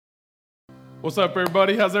What's up,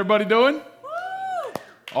 everybody? How's everybody doing?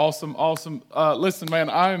 Awesome. Listen, man,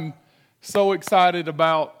 I'm so excited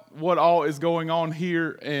about what all is going on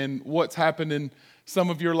here and what's happened in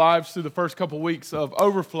some of your lives through the first couple weeks of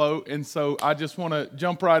Overflow. And so I just want to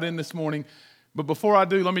jump right in this morning. But before I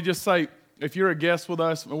do, let me just say, if you're a guest with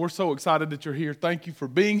us, and we're so excited that you're here, thank you for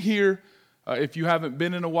being here. If you haven't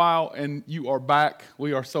been in a while and you are back,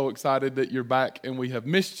 we are so excited that you're back and we have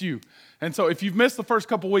missed you. And so if you've missed the first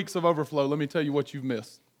couple weeks of Overflow, let me tell you what you've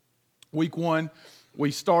missed. Week 1,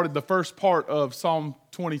 we started the first part of Psalm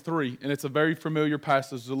 23, and it's a very familiar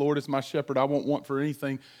passage. The Lord is my shepherd, I won't want for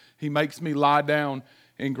anything. He makes me lie down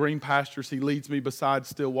in green pastures. He leads me beside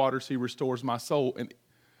still waters. He restores my soul.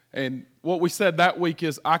 And what we said that week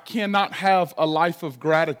is I cannot have a life of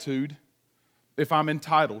gratitude if I'm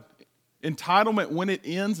entitled. Entitlement, when it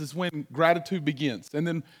ends, is when gratitude begins.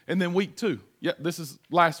 And then week 2, this is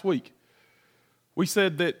last week. We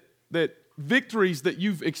said that victories that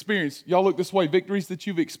you've experienced, y'all look this way, victories that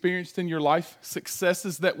you've experienced in your life,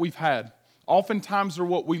 successes that we've had, oftentimes are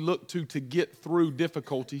what we look to get through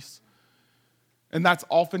difficulties. And that's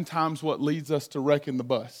oftentimes what leads us to wrecking the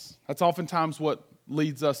bus. That's oftentimes what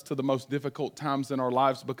leads us to the most difficult times in our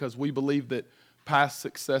lives because we believe that past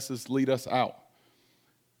successes lead us out.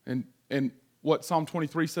 And what Psalm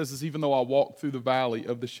 23 says is, even though I walk through the valley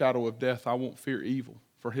of the shadow of death, I won't fear evil,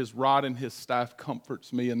 for his rod and his staff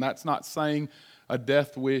comforts me. And that's not saying a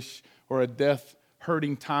death wish or a death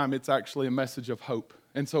hurting time. It's actually a message of hope.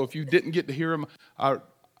 And so if you didn't get to hear them,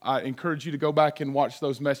 I encourage you to go back and watch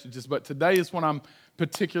those messages. But today is what I'm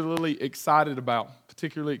particularly excited about,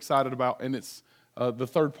 and it's the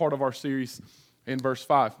third part of our series in verse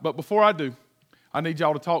 5. But before I do, I need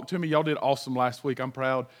y'all to talk to me. Y'all did awesome last week. I'm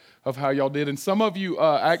proud of how y'all did. And some of you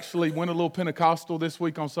actually went a little Pentecostal this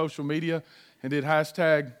week on social media and did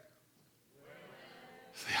hashtag.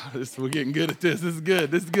 We're getting good at this. This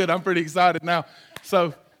is good. I'm pretty excited now.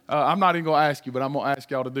 So I'm not even going to ask you, but I'm going to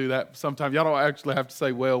ask y'all to do that sometime. Y'all don't actually have to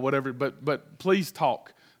say, well, whatever. But please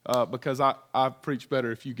talk because I preach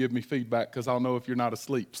better if you give me feedback because I'll know if you're not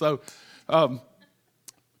asleep. So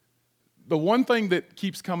the one thing that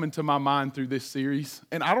keeps coming to my mind through this series,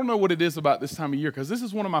 and I don't know what it is about this time of year, because this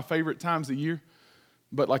is one of my favorite times of year,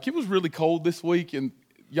 but like it was really cold this week, and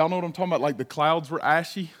y'all know what I'm talking about, like the clouds were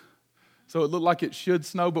ashy, so it looked like it should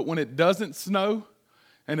snow, but when it doesn't snow,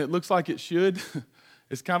 and it looks like it should,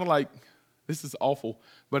 it's kind of like, this is awful,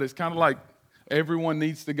 but it's kind of like everyone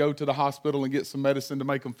needs to go to the hospital and get some medicine to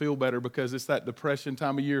make them feel better because it's that depression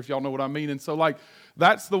time of year, if y'all know what I mean. And so like,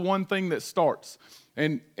 that's the one thing that starts.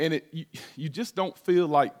 And you just don't feel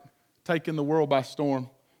like taking the world by storm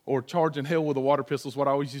or charging hell with a water pistol is what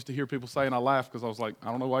I always used to hear people say, and I laugh because I was like, I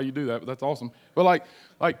don't know why you do that, but that's awesome. But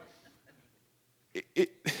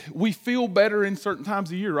we feel better in certain times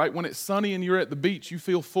of year, right? When it's sunny and you're at the beach, you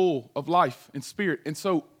feel full of life and spirit. And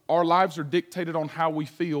so our lives are dictated on how we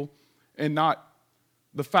feel and not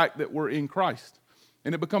the fact that we're in Christ.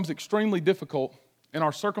 And it becomes extremely difficult, and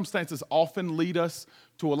our circumstances often lead us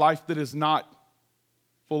to a life that is not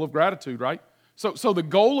full of gratitude, right? So the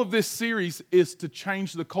goal of this series is to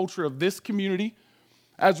change the culture of this community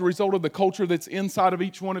as a result of the culture that's inside of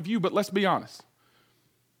each one of you. But let's be honest.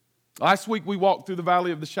 Last week we walked through the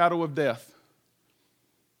valley of the shadow of death.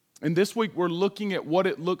 And this week we're looking at what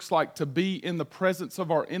it looks like to be in the presence of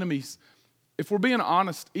our enemies. If we're being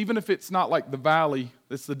honest, even if it's not like the valley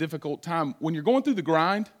that's the difficult time, when you're going through the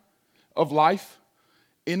grind of life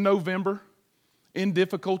in November, in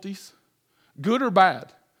difficulties, good or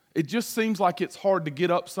bad, it just seems like it's hard to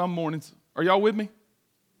get up some mornings. Are y'all with me?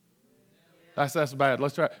 That's bad.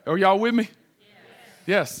 Let's try it. Are y'all with me?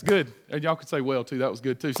 Yes, good. And y'all could say well too. That was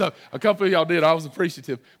good too. So a couple of y'all did. I was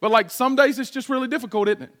appreciative. But like some days it's just really difficult,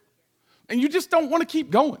 isn't it? And you just don't want to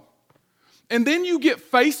keep going. And then you get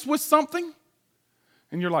faced with something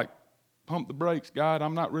and you're like, pump the brakes, God.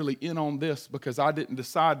 I'm not really in on this because I didn't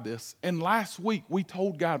decide this. And last week we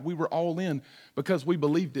told God we were all in because we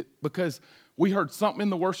believed it, because we heard something in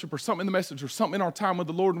the worship or something in the message or something in our time with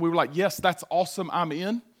the Lord, and we were like, yes, that's awesome, I'm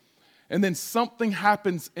in. And then something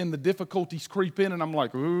happens and the difficulties creep in, and I'm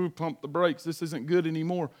like, ooh, pump the brakes, this isn't good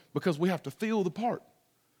anymore, because we have to feel the part,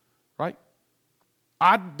 right?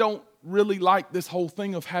 I don't really like this whole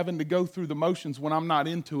thing of having to go through the motions when I'm not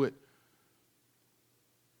into it.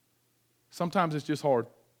 Sometimes it's just hard.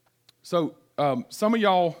 So some of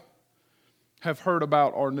y'all have heard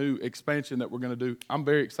about our new expansion that we're going to do. I'm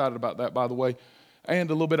very excited about that, by the way, and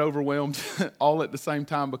a little bit overwhelmed all at the same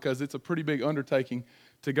time because it's a pretty big undertaking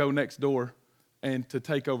to go next door and to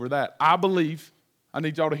take over that. I believe, I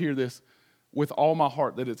need y'all to hear this, with all my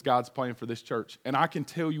heart that it's God's plan for this church. And I can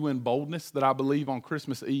tell you in boldness that I believe on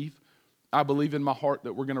Christmas Eve I believe in my heart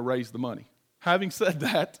that we're going to raise the money. Having said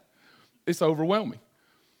that, it's overwhelming.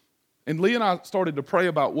 And Leah and I started to pray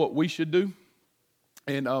about what we should do.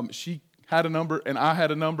 And she had a number and I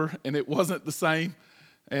had a number, and it wasn't the same.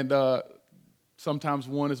 And sometimes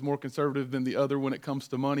one is more conservative than the other when it comes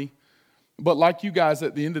to money. But like you guys,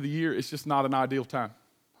 at the end of the year, it's just not an ideal time.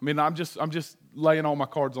 I mean, I'm just laying all my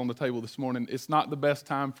cards on the table this morning. It's not the best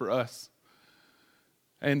time for us.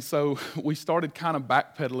 And so we started kind of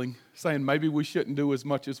backpedaling, saying maybe we shouldn't do as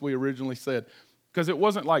much as we originally said. Because it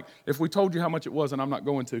wasn't like, if we told you how much it was, and I'm not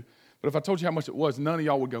going to, but if I told you how much it was, none of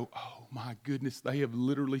y'all would go, oh my goodness, they have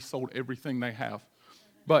literally sold everything they have.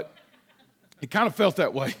 But it kind of felt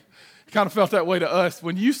that way. It kind of felt that way to us.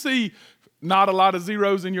 When you see not a lot of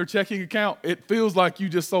zeros in your checking account, it feels like you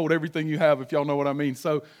just sold everything you have, if y'all know what I mean.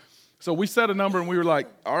 So we set a number and we were like,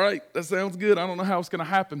 all right, that sounds good. I don't know how it's going to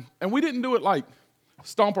happen. And we didn't do it like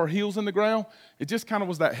stomp our heels in the ground. It just kind of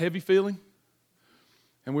was that heavy feeling.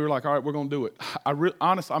 And we were like, all right, we're going to do it.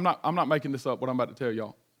 Honestly, I'm not making this up, what I'm about to tell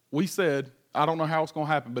y'all. We said, I don't know how it's going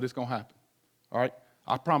to happen, but it's going to happen. All right?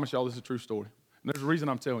 I promise y'all this is a true story. And there's a reason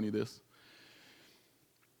I'm telling you this.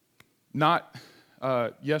 Not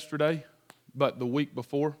yesterday, but the week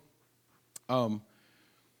before.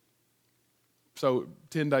 So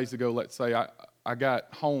 10 days ago, let's say, I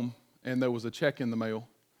got home and there was a check in the mail.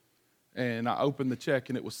 And I opened the check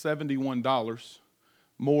and it was $71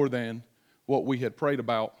 more than what we had prayed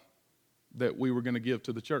about that we were going to give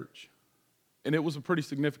to the church. And it was a pretty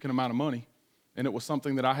significant amount of money. And it was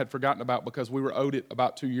something that I had forgotten about because we were owed it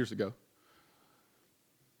about 2 years ago.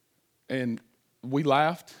 And we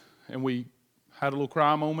laughed and we had a little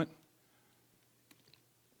cry moment.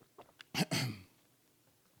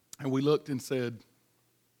 And we looked and said,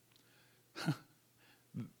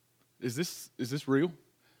 is this real?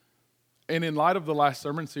 And in light of the last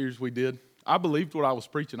sermon series we did, I believed what I was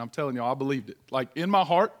preaching. I'm telling y'all, I believed it. Like in my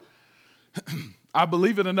heart, I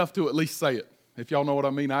believe it enough to at least say it. If y'all know what I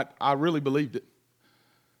mean, I really believed it.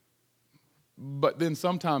 But then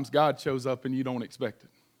sometimes God shows up and you don't expect it.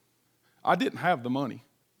 I didn't have the money,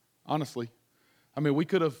 honestly. I mean, we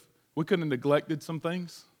could have neglected some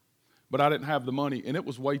things, but I didn't have the money, and it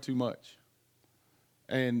was way too much.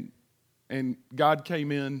 And God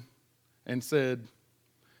came in and said,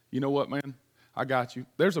 you know what, man? I got you.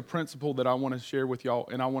 There's a principle that I want to share with y'all,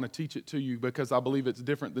 and I want to teach it to you because I believe it's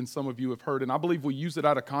different than some of you have heard. And I believe we use it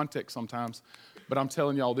out of context sometimes, but I'm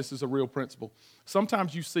telling y'all, this is a real principle.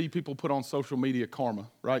 Sometimes you see people put on social media karma,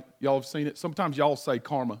 right? Y'all have seen it. Sometimes y'all say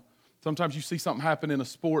karma. Sometimes you see something happen in a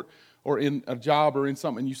sport or in a job or in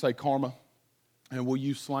something, and you say karma. And we'll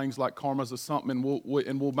use slangs like karma's a something, and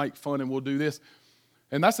we'll make fun and we'll do this.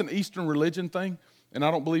 And that's an Eastern religion thing. And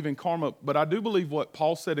I don't believe in karma, but I do believe what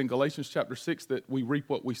Paul said in Galatians chapter 6, that we reap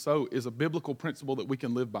what we sow, is a biblical principle that we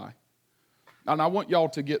can live by. And I want y'all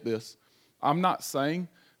to get this. I'm not saying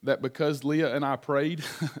that because Leah and I prayed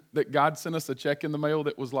that God sent us a check in the mail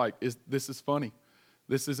that was like, this is funny.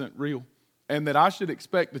 This isn't real. And that I should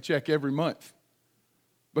expect the check every month.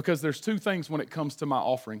 Because there's two things when it comes to my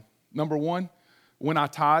offering. Number one, when I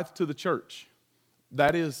tithe to the church,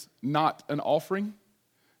 that is not an offering.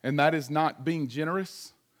 And that is not being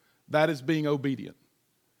generous. That is being obedient.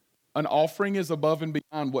 An offering is above and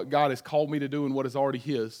beyond what God has called me to do and what is already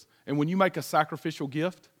His. And when you make a sacrificial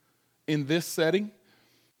gift in this setting,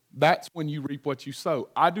 that's when you reap what you sow.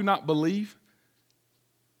 I do not believe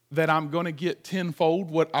that I'm going to get tenfold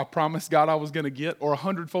what I promised God I was going to get, or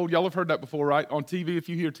 100-fold. Y'all have heard that before, right? On TV, if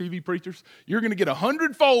you hear TV preachers, you're going to get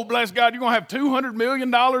 100-fold, bless God. You're going to have $200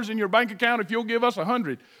 million in your bank account if you'll give us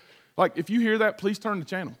 100. Like, if you hear that, please turn the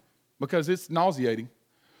channel because it's nauseating.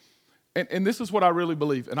 And this is what I really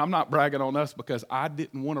believe, and I'm not bragging on us because I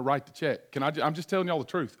didn't want to write the check. I'm just telling y'all the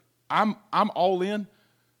truth. I'm all in,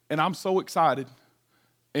 and I'm so excited,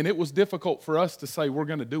 and it was difficult for us to say we're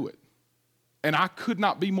going to do it. And I could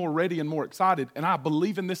not be more ready and more excited, and I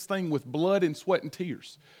believe in this thing with blood and sweat and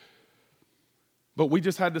tears. But we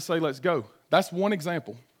just had to say, let's go. That's one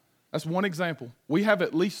example. We have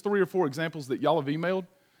at least 3 or 4 examples that y'all have emailed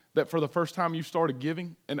that for the first time you started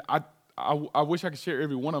giving, and I wish I could share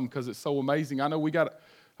every one of them because it's so amazing. I know we got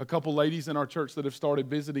a couple ladies in our church that have started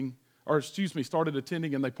attending,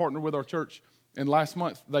 and they partnered with our church. And last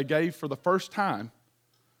month they gave for the first time,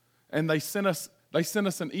 and they sent us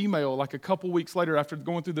an email like a couple weeks later after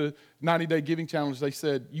going through the 90-day giving challenge. They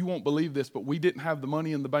said, you won't believe this, but we didn't have the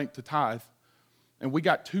money in the bank to tithe, and we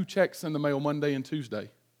got 2 checks in the mail Monday and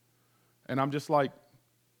Tuesday. And I'm just like,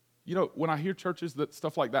 you know, when I hear churches that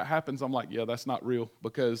stuff like that happens, I'm like, yeah, that's not real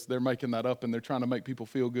because they're making that up and they're trying to make people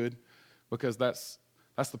feel good because that's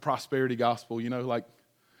the prosperity gospel, you know, like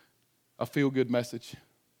a feel-good message.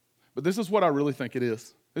 But this is what I really think it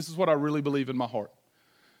is. This is what I really believe in my heart.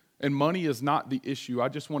 And money is not the issue. I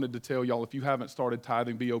just wanted to tell y'all, if you haven't started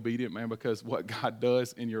tithing, be obedient, man, because what God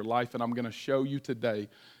does in your life, and I'm going to show you today,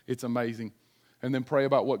 it's amazing. And then pray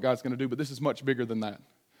about what God's going to do. But this is much bigger than that.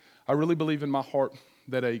 I really believe in my heart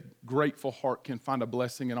that a grateful heart can find a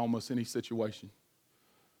blessing in almost any situation.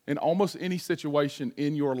 In almost any situation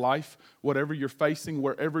in your life, whatever you're facing,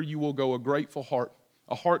 wherever you will go, a grateful heart,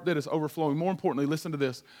 a heart that is overflowing. More importantly, listen to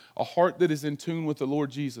this, a heart that is in tune with the Lord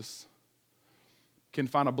Jesus can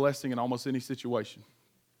find a blessing in almost any situation.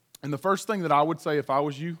 And the first thing that I would say if I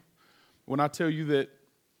was you, when I tell you that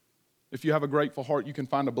if you have a grateful heart, you can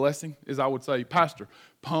find a blessing, is I would say, Pastor,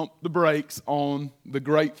 pump the brakes on the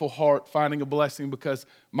grateful heart finding a blessing because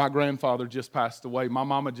my grandfather just passed away. My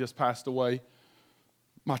mama just passed away.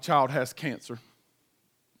 My child has cancer.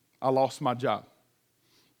 I lost my job.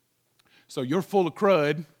 So you're full of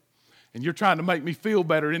crud, and you're trying to make me feel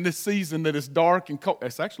better in this season that is dark and cold.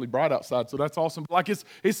 It's actually bright outside, so that's awesome. Like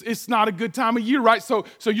it's not a good time of year, right? So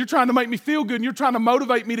you're trying to make me feel good, and you're trying to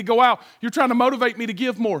motivate me to go out. You're trying to motivate me to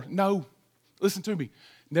give more. No, listen to me.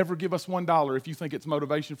 Never give us $1 if you think it's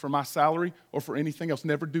motivation for my salary or for anything else.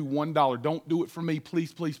 Never do $1. Don't do it for me.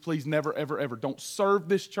 Please, please, please, never, ever, ever. Don't serve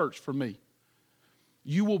this church for me.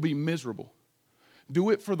 You will be miserable. Do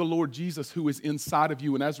it for the Lord Jesus who is inside of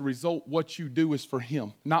you, and as a result, what you do is for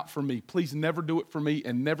Him, not for me. Please never do it for me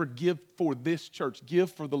and never give for this church. Give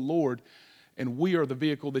for the Lord, and we are the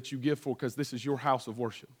vehicle that you give for because this is your house of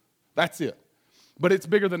worship. That's it. But it's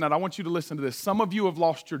bigger than that. I want you to listen to this. Some of you have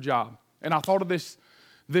lost your job, and I thought of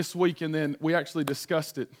this week, and then we actually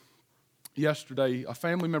discussed it yesterday. A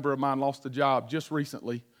family member of mine lost a job just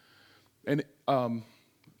recently, and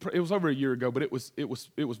it was over a year ago, but it was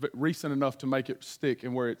recent enough to make it stick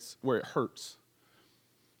and where it hurts.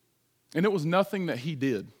 And it was nothing that he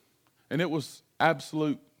did. And it was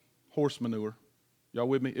absolute horse manure. Y'all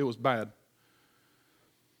with me? It was bad.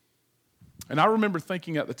 And I remember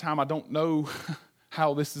thinking at the time, I don't know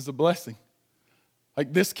how this is a blessing.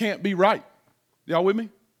 Like, this can't be right. Y'all with me?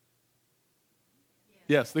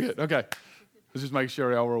 Yes, good. Okay. Let's just make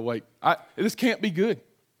sure y'all were awake. This can't be good.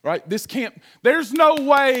 Right? There's no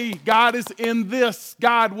way God is in this.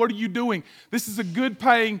 God, what are you doing? This is a good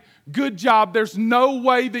paying, good job. There's no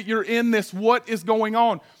way that you're in this. What is going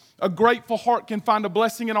on? A grateful heart can find a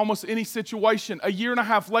blessing in almost any situation. A year and a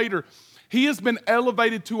half later, he has been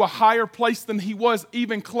elevated to a higher place than he was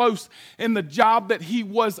even close. And the job that he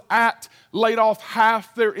was at laid off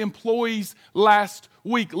half their employees last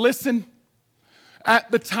week. Listen, at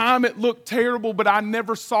the time it looked terrible, but I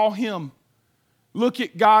never saw him look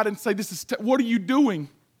at God and say, what are you doing?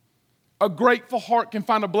 A grateful heart can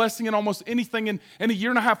find a blessing in almost anything. And a year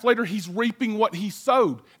and a half later, he's reaping what he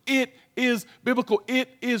sowed. It is biblical. It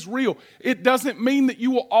is real. It doesn't mean that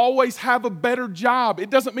you will always have a better job. It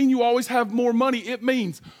doesn't mean you always have more money. It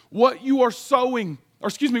means what you are sowing,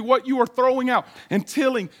 what you are throwing out and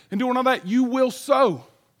tilling and doing all that, you will sow.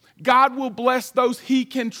 God will bless those he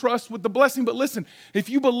can trust with the blessing. But listen, if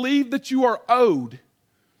you believe that you are owed,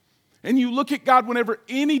 and you look at God whenever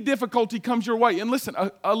any difficulty comes your way. And listen,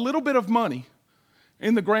 a little bit of money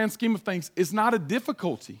in the grand scheme of things is not a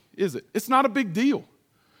difficulty, is it? It's not a big deal.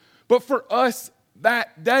 But for us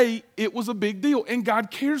that day, it was a big deal. And God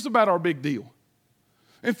cares about our big deal.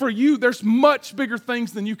 And for you, there's much bigger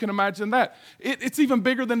things than you can imagine that. It's even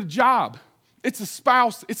bigger than a job. It's a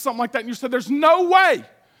spouse. It's something like that. And you said, there's no way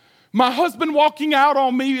my husband walking out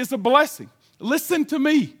on me is a blessing. Listen to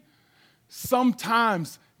me.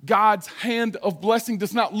 Sometimes God's hand of blessing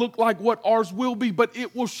does not look like what ours will be, but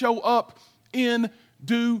it will show up in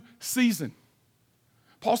due season.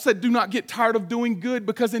 Paul said, do not get tired of doing good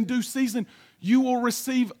because in due season you will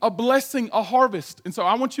receive a blessing, a harvest. And so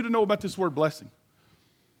I want you to know about this word blessing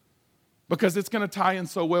because it's going to tie in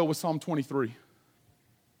so well with Psalm 23.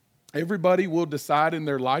 Everybody will decide in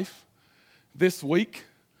their life this week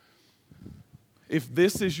if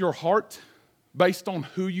this is your heart based on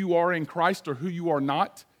who you are in Christ or who you are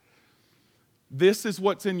not. This is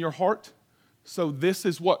what's in your heart, so this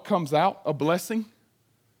is what comes out, a blessing.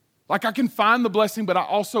 Like I can find the blessing, but I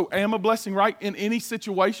also am a blessing, right? In any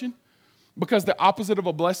situation, because the opposite of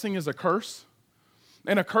a blessing is a curse.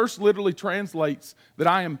 And a curse literally translates that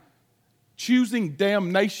I am choosing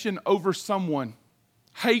damnation over someone,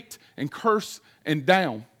 hate and curse and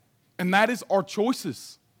down. And that is our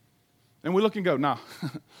choices. And we look and go, nah.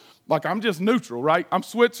 Like I'm just neutral, right? I'm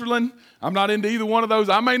Switzerland. I'm not into either one of those.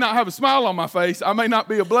 I may not have a smile on my face. I may not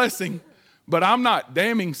be a blessing, but I'm not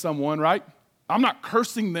damning someone, right? I'm not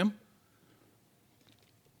cursing them.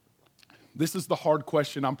 This is the hard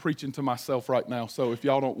question. I'm preaching to myself right now, so if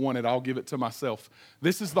y'all don't want it, I'll give it to myself.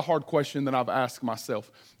 This is the hard question that I've asked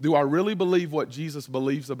myself. Do I really believe what Jesus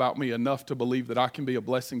believes about me enough to believe that I can be a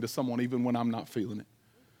blessing to someone even when I'm not feeling it?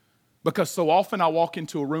 Because so often I walk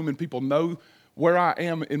into a room and people know where I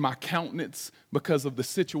am in my countenance because of the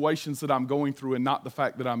situations that I'm going through and not the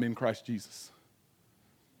fact that I'm in Christ Jesus.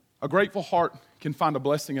 A grateful heart can find a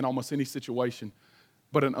blessing in almost any situation,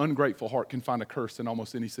 but an ungrateful heart can find a curse in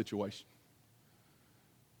almost any situation.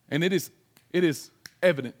 And it is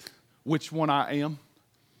evident which one I am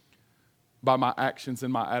by my actions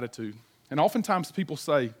and my attitude. And oftentimes people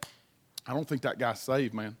say, I don't think that guy's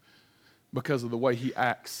saved, man, because of the way he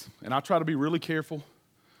acts. And I try to be really careful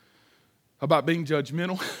about being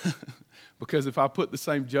judgmental because if I put the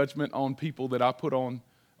same judgment on people that I put on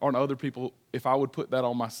other people, if I would put that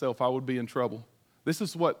on myself, I would be in trouble. This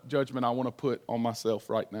is what judgment I want to put on myself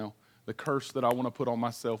right now. The curse that I want to put on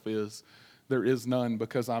myself is there is none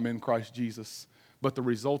because I'm in Christ Jesus. But the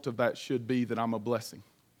result of that should be that I'm a blessing.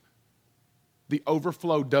 The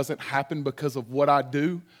overflow doesn't happen because of what I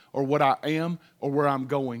do or what I am or where I'm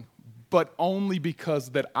going, but only because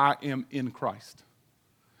that I am in Christ.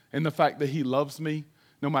 And the fact that he loves me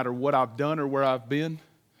no matter what I've done or where I've been,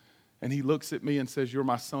 and he looks at me and says, you're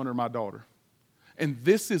my son or my daughter. And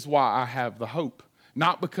this is why I have the hope,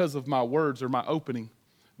 not because of my words or my opening,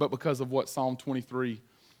 but because of what Psalm 23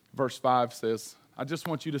 Verse 5 says. I just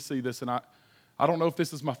want you to see this, and I don't know if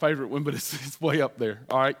this is my favorite one, but it's way up there,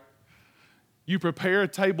 all right? You prepare a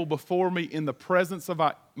table before me in the presence of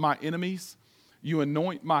my enemies. You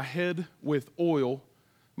anoint my head with oil,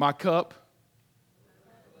 my cup.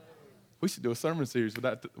 We should do a sermon series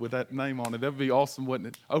with that name on it. That would be awesome, wouldn't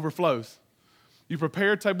it? Overflows. You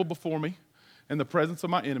prepare a table before me in the presence of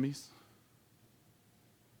my enemies,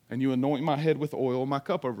 and you anoint my head with oil, my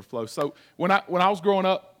cup overflows. So when I was growing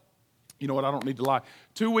up, you know what, I don't need to lie.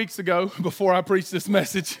 2 weeks ago, before I preached this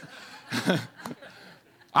message,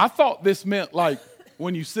 I thought this meant like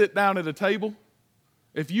when you sit down at a table.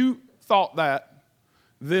 If you thought that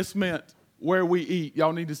this meant where we eat,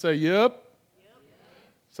 y'all need to say, yep.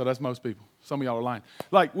 So that's most people. Some of y'all are lying.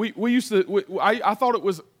 Like we used to, I thought it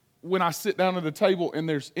was when I sit down at a table and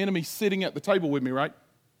there's enemies sitting at the table with me, right?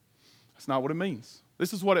 That's not what it means.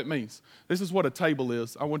 This is what it means. This is what a table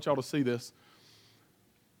is. I want y'all to see this.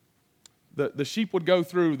 The sheep would go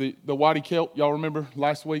through the whitey kelp, y'all remember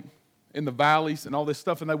last week, in the valleys and all this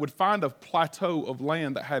stuff, and they would find a plateau of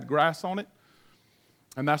land that had grass on it,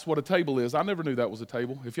 and that's what a table is. I never knew that was a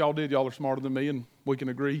table. If y'all did, y'all are smarter than me, and we can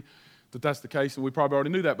agree that that's the case, and we probably already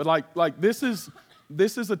knew that. But like this is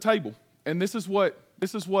a table, and this is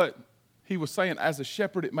what he was saying. As a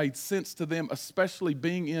shepherd, it made sense to them, especially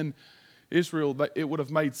being in Israel, that it would have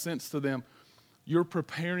made sense to them. You're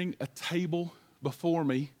preparing a table before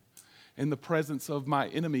me in the presence of my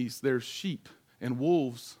enemies. There's sheep and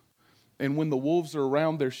wolves. And when the wolves are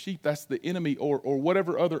around their sheep, that's the enemy or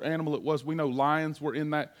whatever other animal it was. We know lions were in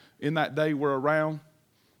that day were around,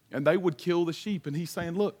 and they would kill the sheep. And he's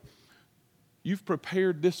saying, look, you've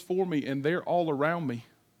prepared this for me, and they're all around me.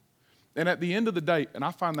 And at the end of the day, and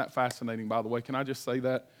I find that fascinating, by the way, can I just say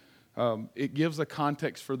that? It gives a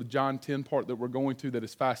context for the John 10 part that we're going to that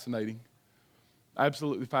is fascinating.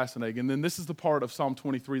 Absolutely fascinating. And then this is the part of Psalm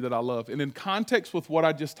 23 that I love. And in context with what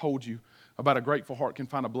I just told you about a grateful heart can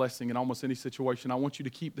find a blessing in almost any situation, I want you to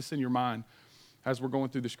keep this in your mind as we're going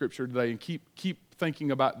through the scripture today and keep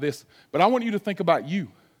thinking about this. But I want you to think about you.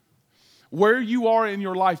 Where you are in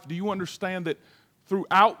your life, do you understand that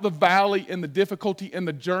throughout the valley and the difficulty and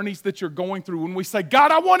the journeys that you're going through, when we say,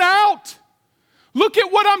 God, I want out. Look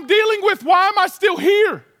at what I'm dealing with. Why am I still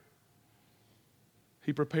here?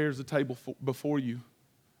 He prepares a table before you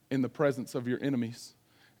in the presence of your enemies,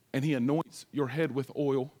 and he anoints your head with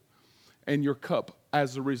oil, and your cup,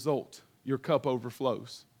 as a result, your cup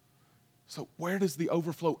overflows. So where does the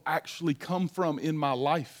overflow actually come from in my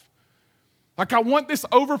life? Like, I want this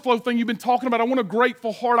overflow thing you've been talking about. I want a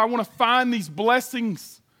grateful heart. I want to find these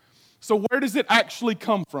blessings. So where does it actually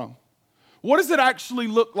come from? What does it actually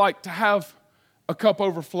look like to have a cup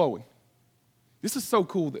overflowing? This is so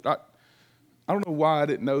cool that I don't know why I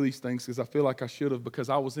didn't know these things, because I feel like I should have, because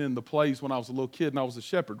I was in the plays when I was a little kid and I was a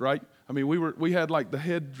shepherd, right? I mean, we had like the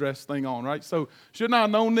headdress thing on, right? So shouldn't I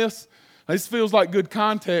have known this? This feels like good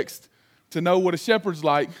context to know what a shepherd's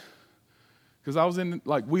like, because I was in,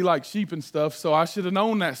 like, we like sheep and stuff, so I should have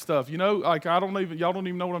known that stuff, you know? Like, y'all don't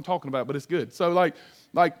even know what I'm talking about, but it's good. So like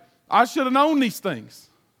I should have known these things.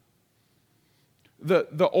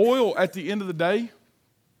 The oil at the end of the day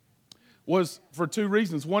was for two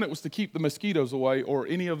reasons. One, it was to keep the mosquitoes away or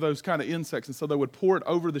any of those kind of insects. And so they would pour it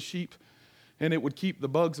over the sheep and it would keep the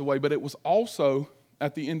bugs away. But it was also,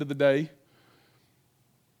 at the end of the day,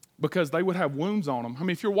 because they would have wounds on them. I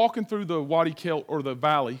mean, if you're walking through the Wadi Kelt or the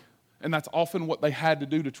valley, and that's often what they had to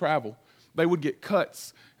do to travel, they would get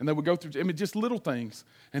cuts, and they would go through, I mean, just little things.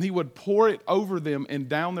 And he would pour it over them and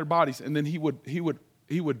down their bodies, and then he would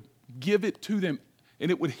give it to them, and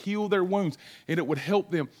it would heal their wounds, and it would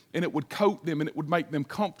help them, and it would coat them, and it would make them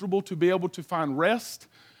comfortable to be able to find rest.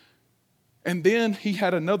 And then he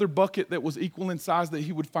had another bucket that was equal in size that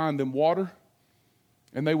he would find them water,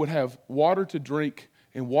 and they would have water to drink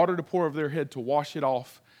and water to pour over their head to wash it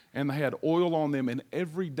off. And they had oil on them, and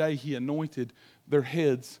every day he anointed their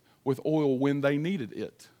heads with oil when they needed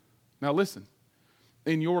it. Now listen,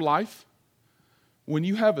 in your life, when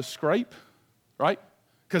you have a scrape, right?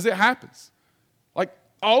 Because it happens. Like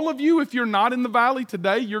all of you, if you're not in the valley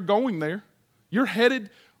today, you're going there. You're headed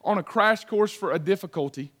on a crash course for a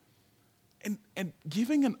difficulty. And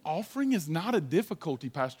giving an offering is not a difficulty,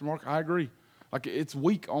 Pastor Mark. I agree. Like it's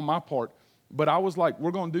weak on my part. But I was like,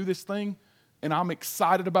 we're going to do this thing. And I'm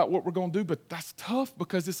excited about what we're going to do, but that's tough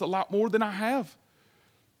because it's a lot more than I have.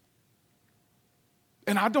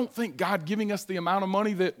 And I don't think God giving us the amount of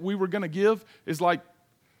money that we were going to give is like,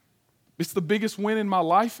 it's the biggest win in my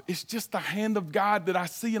life. It's just the hand of God that I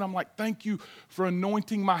see, and I'm like, thank you for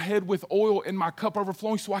anointing my head with oil and my cup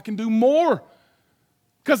overflowing so I can do more.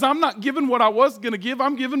 Because I'm not giving what I was going to give.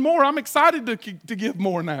 I'm giving more. I'm excited to give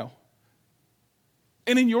more now.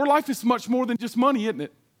 And in your life, it's much more than just money, isn't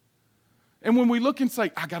it? And when we look and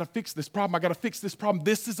say, I got to fix this problem, I got to fix this problem,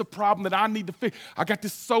 this is a problem that I need to fix. I got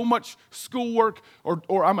this so much schoolwork,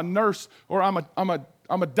 or I'm a nurse, or I'm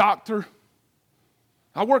a doctor.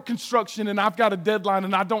 I work construction and I've got a deadline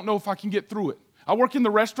and I don't know if I can get through it. I work in the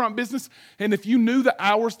restaurant business, and if you knew the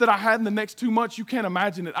hours that I had in the next 2 months, you can't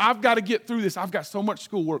imagine it. I've got to get through this. I've got so much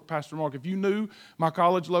schoolwork, Pastor Mark. If you knew my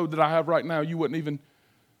college load that I have right now, you wouldn't even.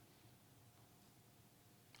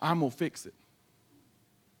 I'm going to fix it.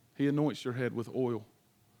 He anoints your head with oil.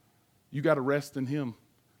 You got to rest in him.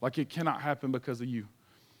 Like it cannot happen because of you.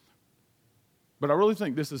 But I really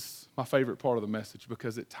think this is my favorite part of the message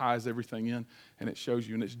because it ties everything in and it shows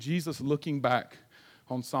you. And it's Jesus looking back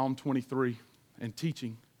on Psalm 23 and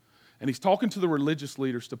teaching. And he's talking to the religious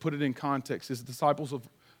leaders to put it in context. His disciples,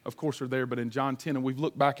 of course, are there, but in John 10, and we've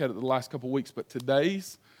looked back at it the last couple of weeks, but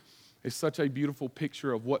today's is such a beautiful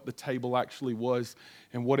picture of what the table actually was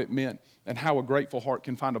and what it meant and how a grateful heart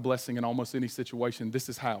can find a blessing in almost any situation. This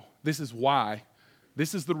is how. This is why.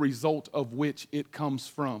 This is the result of which it comes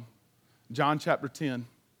from. John chapter 10,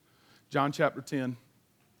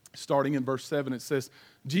 starting in verse 7, it says,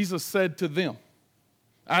 Jesus said to them,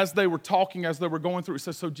 as they were talking, as they were going through, it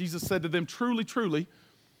says, so Jesus said to them, truly, truly.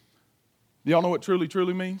 Do y'all know what truly,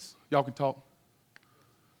 truly means? Y'all can talk.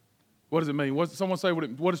 What does it mean? Someone say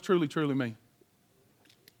what does truly, truly mean?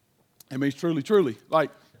 It means truly, truly.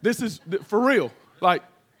 Like, this is for real. Like,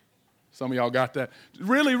 some of y'all got that.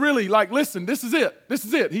 Really, really, like, listen, this is it. This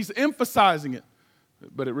is it. He's emphasizing it.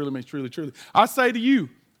 But it really means truly, truly. I say to you,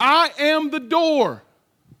 I am the door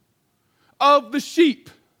of the sheep.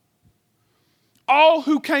 All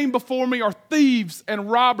who came before me are thieves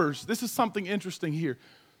and robbers. This is something interesting here.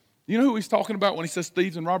 You know who he's talking about when he says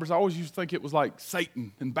thieves and robbers? I always used to think it was like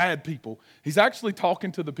Satan and bad people. He's actually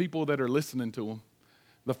talking to the people that are listening to him,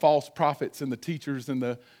 the false prophets and the teachers and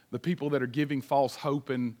the people that are giving false hope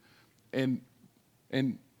and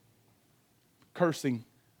cursing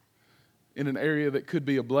in an area that could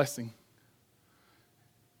be a blessing.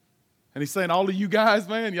 And he's saying, all of you guys,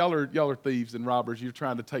 man, y'all are thieves and robbers. You're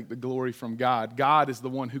trying to take the glory from God. God is the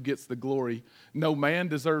one who gets the glory. No man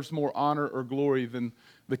deserves more honor or glory than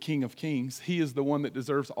the King of Kings. He is the one that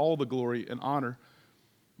deserves all the glory and honor.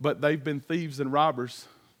 But they've been thieves and robbers.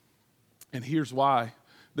 And here's why.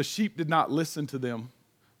 The sheep did not listen to them,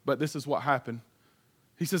 but this is what happened.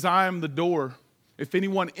 He says, I am the door. If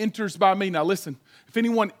anyone enters by me, now listen, if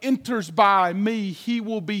anyone enters by me, he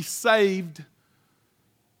will be saved.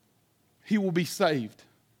 He will be saved.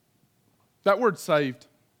 That word saved,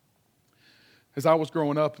 as I was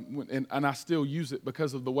growing up, and I still use it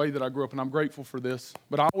because of the way that I grew up, and I'm grateful for this,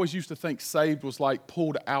 but I always used to think saved was like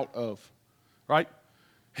pulled out of, right?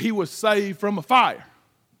 He was saved from a fire.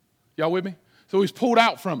 Y'all with me? So he's pulled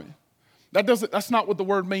out from it. That's not what the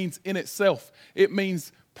word means in itself. It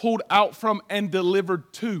means pulled out from and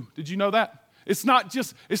delivered to. Did you know that? It's not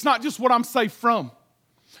just what I'm saved from.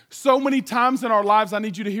 So many times in our lives, I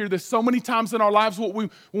need you to hear this. So many times in our lives, when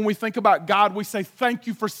we think about God, we say, thank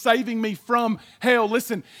you for saving me from hell.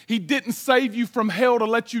 Listen, he didn't save you from hell to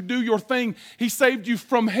let you do your thing. He saved you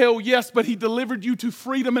from hell, yes, but he delivered you to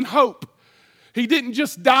freedom and hope. He didn't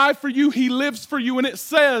just die for you, he lives for you. And it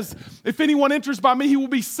says, if anyone enters by me, he will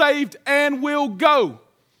be saved and will go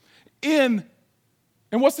in.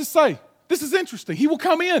 And what's this say? This is interesting. He will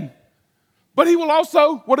come in, but he will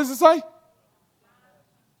also, what does it say?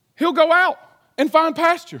 He'll go out and find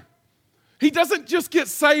pasture. He doesn't just get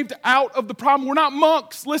saved out of the problem. We're not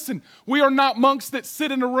monks. Listen, we are not monks that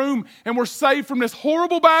sit in a room and we're saved from this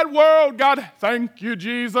horrible, bad world. God, thank you,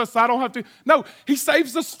 Jesus. I don't have to. No, he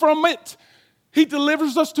saves us from it. He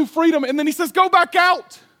delivers us to freedom. And then he says, go back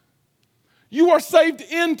out. You are saved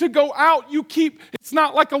in to go out. It's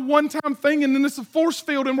not like a one-time thing and then it's a force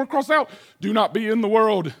field and we're crossed out. Do not be in the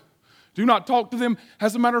world. Do not talk to them.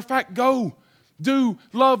 As a matter of fact, go. Do.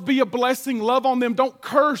 Love. Be a blessing. Love on them. Don't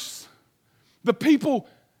curse. The people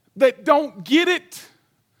that don't get it.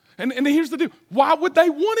 And here's the deal. Why would they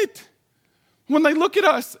want it? When they look at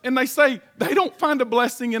us and they say they don't find a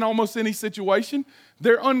blessing in almost any situation,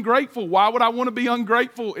 they're ungrateful. Why would I want to be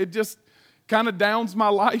ungrateful? It just kind of downs my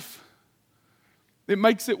life. It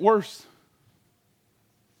makes it worse.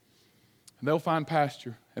 And they'll find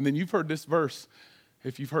pasture. And then you've heard this verse,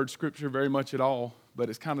 if you've heard Scripture very much at all, but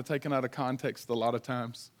it's kind of taken out of context a lot of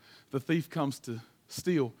times. The thief comes to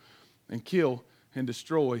steal and kill and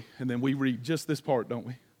destroy. And then we read just this part, don't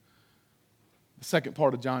we? The second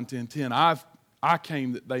part of John 10:10. I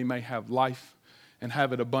came that they may have life and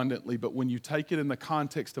have it abundantly. But when you take it in the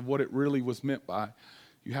context of what it really was meant by,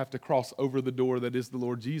 you have to cross over the door that is the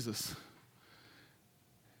Lord Jesus.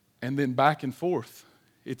 And then back and forth.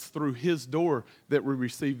 It's through his door that we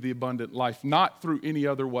receive the abundant life, not through any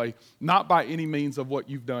other way, not by any means of what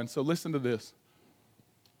you've done. So listen to this.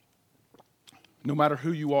 No matter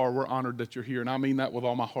who you are, we're honored that you're here. And I mean that with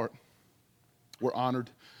all my heart. We're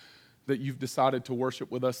honored that you've decided to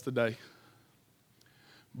worship with us today.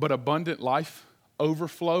 But abundant life,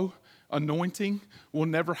 overflow, anointing will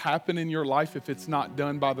never happen in your life if it's not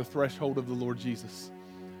done by the threshold of the Lord Jesus.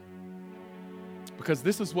 Because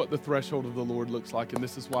this is what the threshold of the Lord looks like, and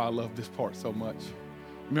this is why I love this part so much.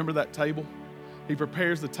 Remember that table? He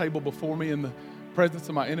prepares the table before me in the presence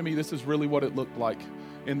of my enemy. This is really what it looked like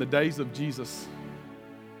in the days of Jesus.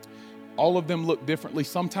 All of them looked differently.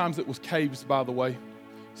 Sometimes it was caves, by the way.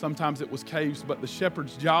 Sometimes it was caves, but the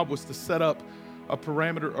shepherd's job was to set up a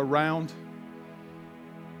perimeter around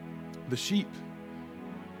the sheep.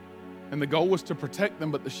 And the goal was to protect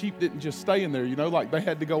them, but the sheep didn't just stay in there. You know, like they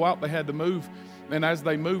had to go out, they had to move. And as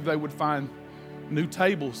they moved, they would find new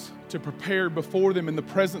tables to prepare before them in the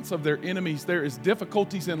presence of their enemies. There is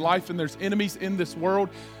difficulties in life, and there's enemies in this world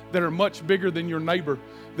that are much bigger than your neighbor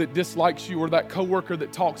that dislikes you, or that coworker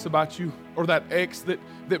that talks about you, or that ex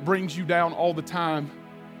that brings you down all the time,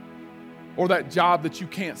 or that job that you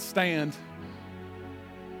can't stand.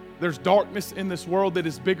 There's darkness in this world that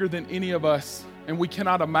is bigger than any of us, and we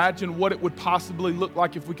cannot imagine what it would possibly look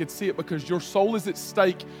like if we could see it, because your soul is at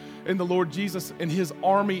stake in the Lord Jesus, and his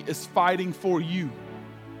army is fighting for you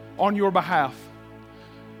on your behalf.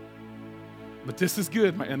 But this is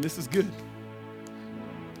good, man. This is good.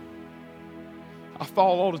 I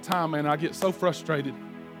fall all the time, man. I get so frustrated.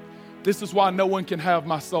 This is why no one can have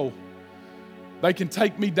my soul. They can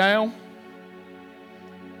take me down,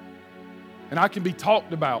 and I can be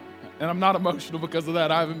talked about. And I'm not emotional because of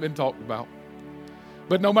that. I haven't been talked about.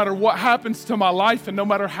 But no matter what happens to my life and no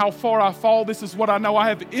matter how far I fall, this is what I know. I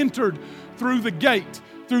have entered through the gate,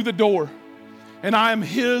 through the door. And I am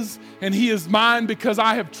his and he is mine because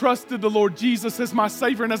I have trusted the Lord Jesus as my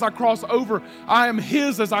Savior. And as I cross over, I am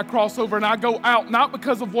his as I cross over. And I go out not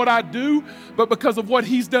because of what I do, but because of what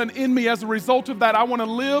he's done in me. As a result of that, I want to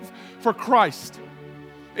live for Christ.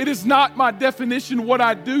 It is not my definition, what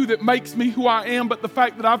I do, that makes me who I am, but the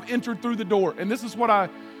fact that I've entered through the door. And this is what I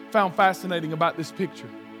found fascinating about this picture.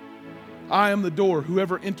 I am the door,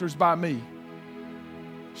 whoever enters by me.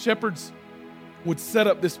 Shepherds would set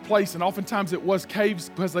up this place, and oftentimes it was caves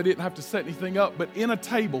because they didn't have to set anything up, but in a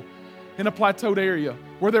table, in a plateaued area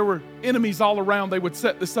where there were enemies all around, they would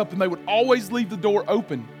set this up, and they would always leave the door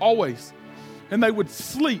open, always. And they would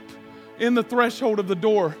sleep in the threshold of the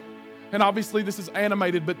door. And obviously this is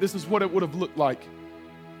animated, but this is what it would have looked like.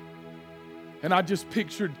 And I just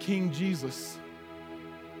pictured King Jesus,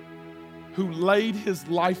 who laid his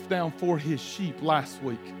life down for his sheep last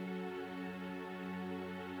week,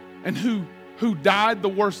 and who died the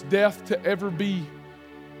worst death to ever be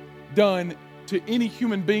done to any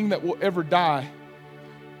human being that will ever die.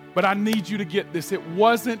 But I need you to get this. It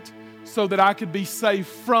wasn't so that I could be saved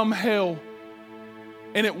from hell,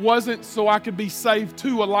 and it wasn't so I could be saved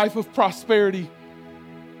to a life of prosperity.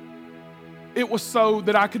 It was so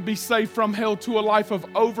that I could be saved from hell to a life of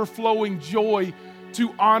overflowing joy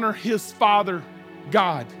to honor his Father,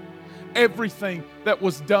 God. everything that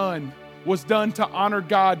was done to honor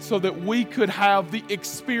God so that we could have the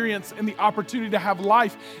experience and the opportunity to have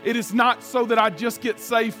life. It is not so that I just get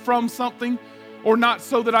saved from something, or not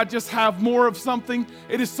so that I just have more of something.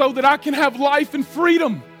 It is so that I can have life and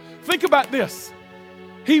freedom. Think about this.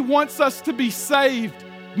 He wants us to be saved,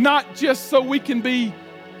 not just so we can be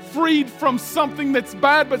freed from something that's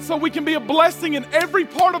bad, but so we can be a blessing in every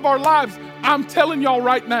part of our lives. I'm telling y'all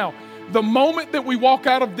right now, the moment that we walk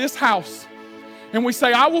out of this house and we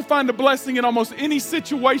say, I will find a blessing in almost any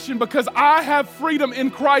situation because I have freedom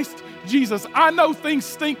in Christ Jesus. I know things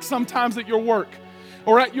stink sometimes at your work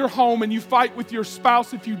or at your home, and you fight with your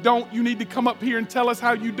spouse. If you don't, you need to come up here and tell us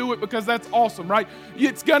how you do it, because that's awesome, right?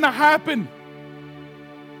 It's gonna happen.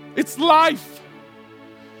 It's life.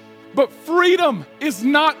 But freedom is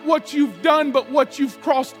not what you've done, but what you've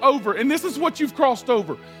crossed over. And this is what you've crossed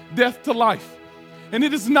over: death to life. And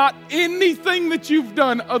it is not anything that you've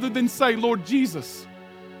done other than say, Lord Jesus,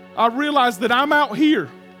 I realize that I'm out here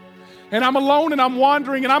and I'm alone and I'm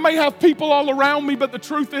wandering, and I may have people all around me, but the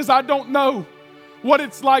truth is I don't know what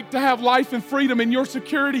it's like to have life and freedom in your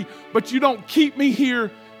security. But you don't keep me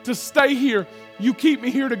here to stay here. You keep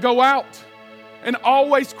me here to go out and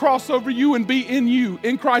always cross over you and be in you,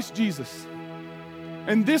 in Christ Jesus.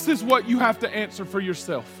 And this is what you have to answer for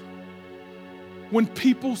yourself. When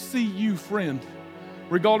people see you, friend,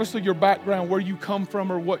 regardless of your background, where you come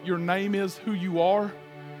from or what your name is, who you are,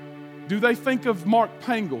 do they think of Mark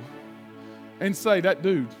Pangle and say, that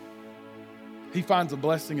dude, he finds a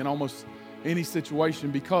blessing in almost any situation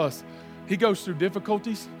because he goes through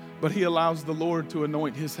difficulties, but he allows the Lord to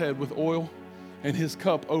anoint his head with oil and his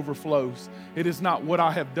cup overflows. It is not what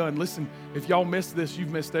I have done. Listen, if y'all missed this,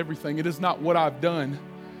 you've missed everything. It is not what I've done.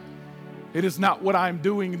 It is not what I'm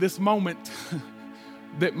doing this moment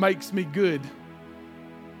that makes me good.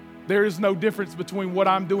 There is no difference between what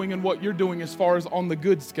I'm doing and what you're doing as far as on the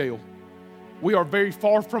good scale. We are very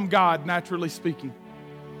far from God, naturally speaking.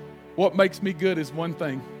 What makes me good is one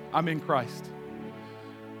thing: I'm in Christ.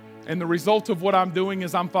 And the result of what I'm doing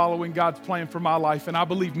is I'm following God's plan for my life. And I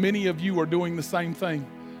believe many of you are doing the same thing.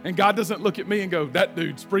 And God doesn't look at me and go, that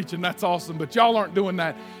dude's preaching, that's awesome, but y'all aren't doing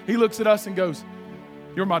that. He looks at us and goes,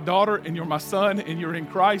 you're my daughter and you're my son and you're in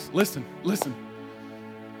Christ. Listen.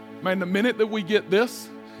 Man, the minute that we get this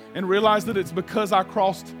and realize that it's because I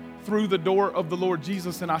crossed through the door of the Lord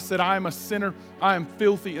Jesus and I said, I am a sinner, I am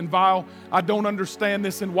filthy and vile, I don't understand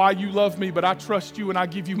this and why you love me, but I trust you and I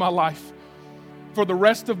give you my life for the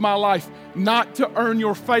rest of my life, not to earn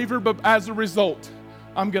your favor, but as a result,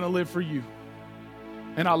 I'm going to live for you.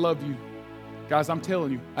 And I love you. Guys, I'm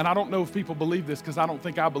telling you, and I don't know if people believe this because I don't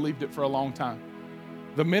think I believed it for a long time.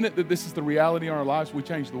 The minute that this is the reality in our lives, we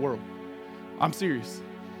change the world. I'm serious.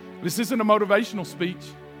 This isn't a motivational speech.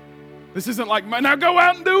 This isn't like, now go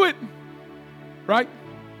out and do it, right?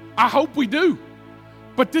 I hope we do.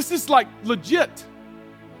 But this is like legit.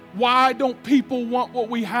 Why don't people want what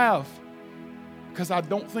we have? Because I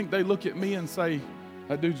don't think they look at me and say,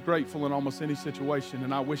 that dude's grateful in almost any situation,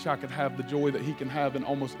 and I wish I could have the joy that he can have in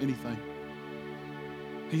almost anything.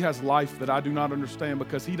 He has life that I do not understand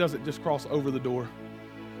because he doesn't just cross over the door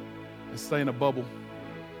and stay in a bubble.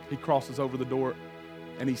 He crosses over the door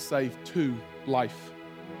and he's saved to life,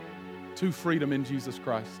 to freedom in Jesus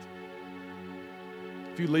Christ.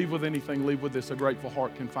 If you leave with anything, leave with this: a grateful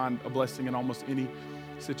heart can find a blessing in almost any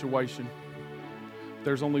situation.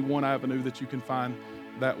 There's only one avenue that you can find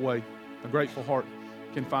that way. A grateful heart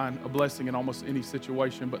can find a blessing in almost any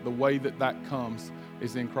situation, but the way that that comes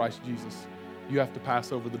is in Christ Jesus. You have to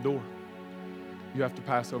pass over the door. You have to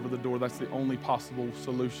pass over the door. That's the only possible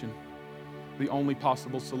solution. The only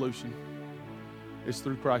possible solution is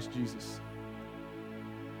through Christ Jesus.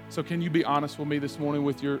 So can you be honest with me this morning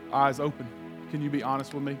with your eyes open? Can you be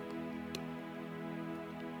honest with me?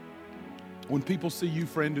 When people see you,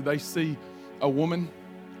 friend, do they see a woman,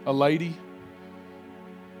 a lady,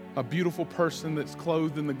 a beautiful person that's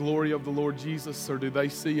clothed in the glory of the Lord Jesus, or do they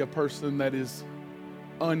see a person that is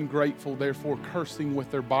ungrateful, therefore cursing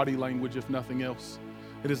with their body language, if nothing else?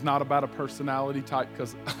 It is not about a personality type,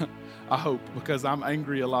 because I hope, because I'm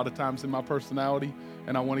angry a lot of times in my personality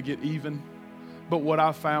and I want to get even. But what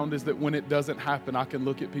I've found is that when it doesn't happen, I can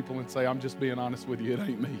look at people and say, I'm just being honest with you, it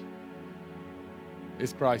ain't me.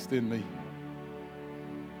 It's Christ in me.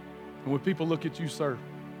 And when people look at you, sir,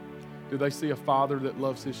 do they see a father that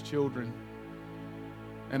loves his children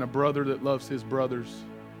and a brother that loves his brothers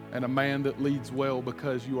and a man that leads well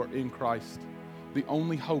because you are in Christ? The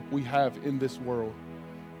only hope we have in this world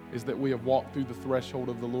is that we have walked through the threshold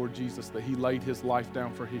of the Lord Jesus, that he laid his life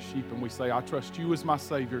down for his sheep, and we say, I trust you as my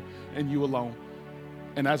Savior and you alone.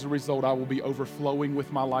 And as a result, I will be overflowing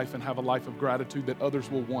with my life and have a life of gratitude that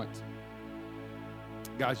others will want.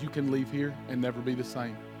 Guys, you can leave here and never be the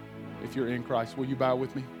same if you're in Christ. Will you bow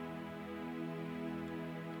with me?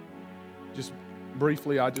 Just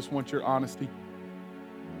briefly, I just want your honesty.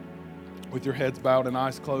 With your heads bowed and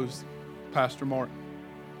eyes closed, Pastor Mark,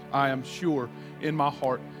 I am sure in my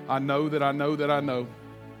heart, I know that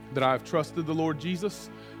I have trusted the Lord Jesus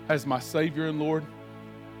as my Savior and Lord,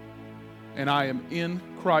 and I am in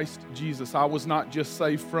Christ Jesus. I was not just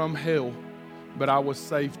saved from hell, but I was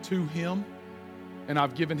saved to Him, and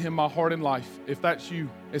I've given Him my heart and life. If that's you,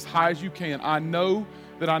 as high as you can, I know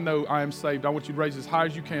I am saved. I want you to raise as high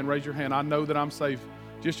as you can. Raise your hand. I know that I'm saved.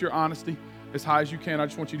 Just your honesty, as high as you can. I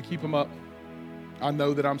just want you to keep them up. I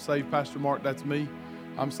know that I'm saved, Pastor Mark. That's me.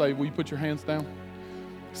 I'm saved. Will you put your hands down?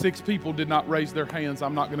 6 people did not raise their hands.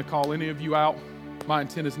 I'm not going to call any of you out. My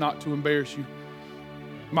intent is not to embarrass you.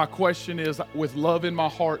 My question is, with love in my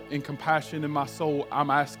heart and compassion in my soul, I'm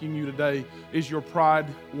asking you today, is your pride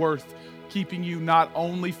worth keeping you not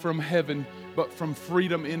only from heaven, but from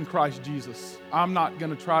freedom in Christ Jesus? I'm not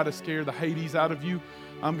going to try to scare the Hades out of you.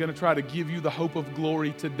 I'm going to try to give you the hope of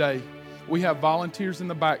glory today. We have volunteers in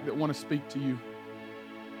the back that want to speak to you.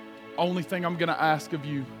 Only thing I'm going to ask of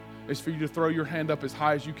you is for you to throw your hand up as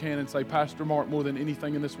high as you can and say, Pastor Mark, more than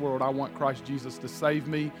anything in this world, I want Christ Jesus to save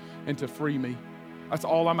me and to free me. That's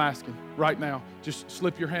all I'm asking right now. Just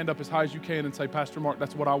slip your hand up as high as you can and say, Pastor Mark,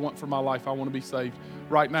 that's what I want for my life. I want to be saved.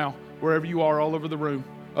 Right now, wherever you are, all over the room,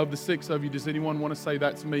 of the 6 of you, does anyone want to say,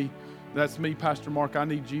 that's me? That's me, Pastor Mark. I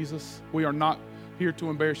need Jesus. We are not here to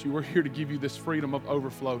embarrass you. We're here to give you this freedom of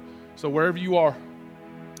overflow. So wherever you are,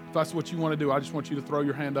 if that's what you want to do, I just want you to throw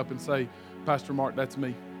your hand up and say, Pastor Mark, that's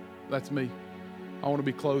me. That's me. I want to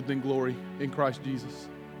be clothed in glory in Christ Jesus.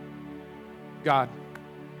 God,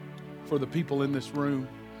 for the people in this room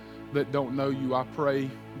that don't know you, I pray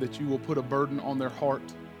that you will put a burden on their heart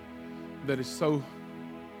that is so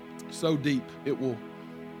deep, it will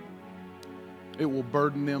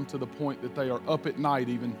burden them to the point that they are up at night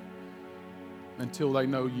even until they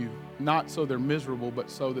know you. Not so they're miserable, but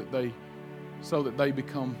so that they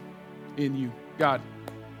become in you. God,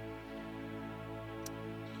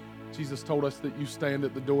 Jesus told us that you stand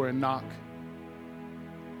at the door and knock.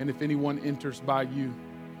 And if anyone enters by you,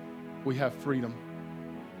 we have freedom.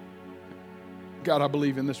 God, I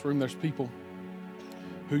believe in this room there's people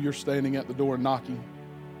who you're standing at the door and knocking.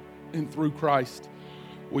 And through Christ,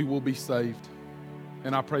 we will be saved.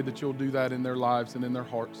 And I pray that you'll do that in their lives and in their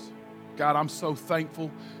hearts. God, I'm so thankful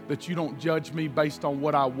that you don't judge me based on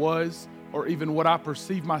what I was or even what I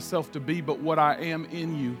perceive myself to be, but what I am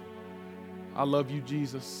in you. I love you,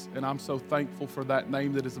 Jesus, and I'm so thankful for that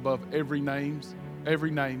name that is above every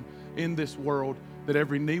name in this world, that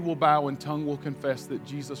every knee will bow and tongue will confess that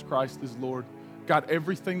Jesus Christ is Lord. God,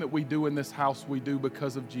 everything that we do in this house, we do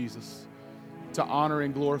because of Jesus, to honor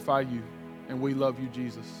and glorify you, and we love you,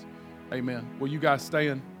 Jesus. Amen. Will you guys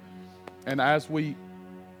stand? And as we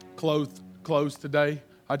close today,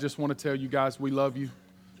 I just want to tell you guys we love you.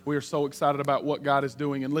 We are so excited about what God is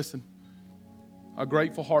doing. And listen, a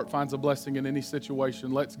grateful heart finds a blessing in any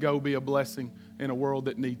situation. Let's go be a blessing in a world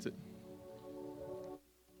that needs it.